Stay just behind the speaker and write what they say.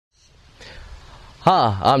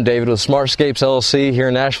Hi, I'm David with Smartscapes LLC here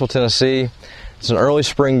in Nashville, Tennessee. It's an early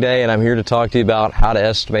spring day and I'm here to talk to you about how to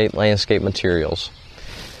estimate landscape materials.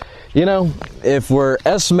 You know, if we're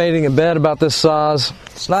estimating a bed about this size,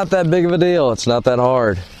 it's not that big of a deal. It's not that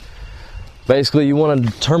hard. Basically, you want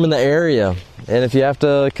to determine the area, and if you have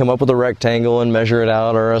to come up with a rectangle and measure it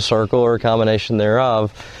out, or a circle, or a combination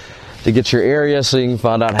thereof, to get your area so you can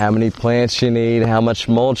find out how many plants you need, how much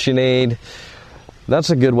mulch you need,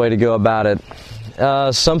 that's a good way to go about it.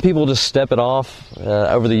 Some people just step it off.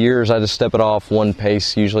 Over the years, I just step it off one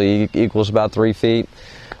pace, usually equals about 3 feet.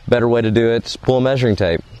 Better way to do it is pull a measuring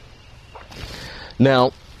tape.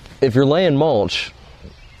 Now, if you're laying mulch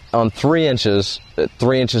on 3 inches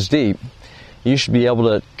deep, you should be able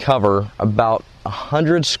to cover about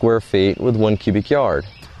 100 square feet with 1 cubic yard.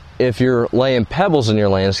 If you're laying pebbles in your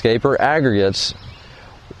landscape or aggregates,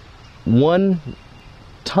 1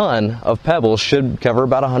 ton of pebbles should cover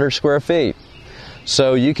about 100 square feet.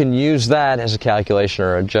 So you can use that as a calculation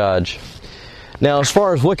or a judge. Now, as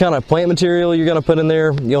far as what kind of plant material you're going to put in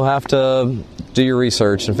there, you'll have to do your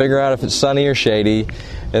research and figure out if it's sunny or shady,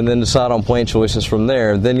 and then decide on plant choices from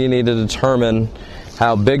there. Then you need to determine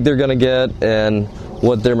how big they're going to get and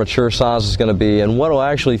what their mature size is going to be and what will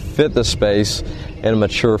actually fit the space in a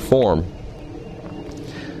mature form.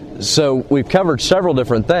 So we've covered several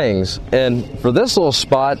different things, and for this little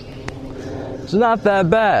spot, it's not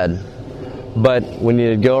that bad. But when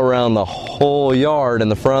you go around the whole yard in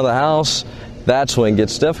the front of the house, that's when it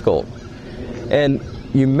gets difficult. And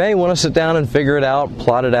you may want to sit down and figure it out,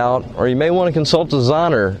 plot it out, or you may want to consult a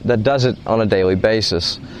designer that does it on a daily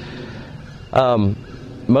basis.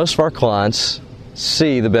 Most of our clients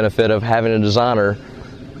see the benefit of having a designer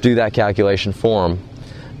do that calculation for them,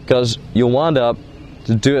 because you'll wind up,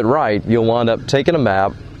 to do it right, you'll wind up taking a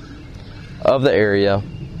map of the area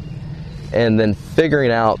and then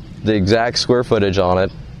figuring out the exact square footage on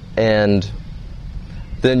it, and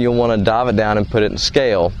then you'll want to dive it down and put it in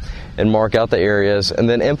scale and mark out the areas, and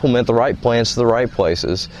then implement the right plants to the right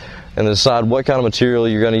places and decide what kind of material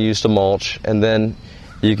you're going to use to mulch, and then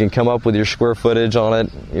you can come up with your square footage on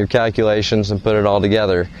it, your calculations, and put it all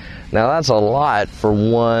together. Now that's a lot for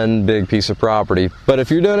one big piece of property, but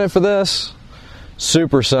if you're doing it for this,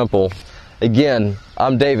 super simple. Again,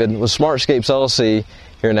 I'm David with Smartscapes LLC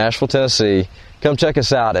here in Nashville, Tennessee. Come check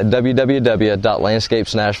us out at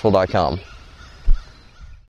www.landscapesnashville.com.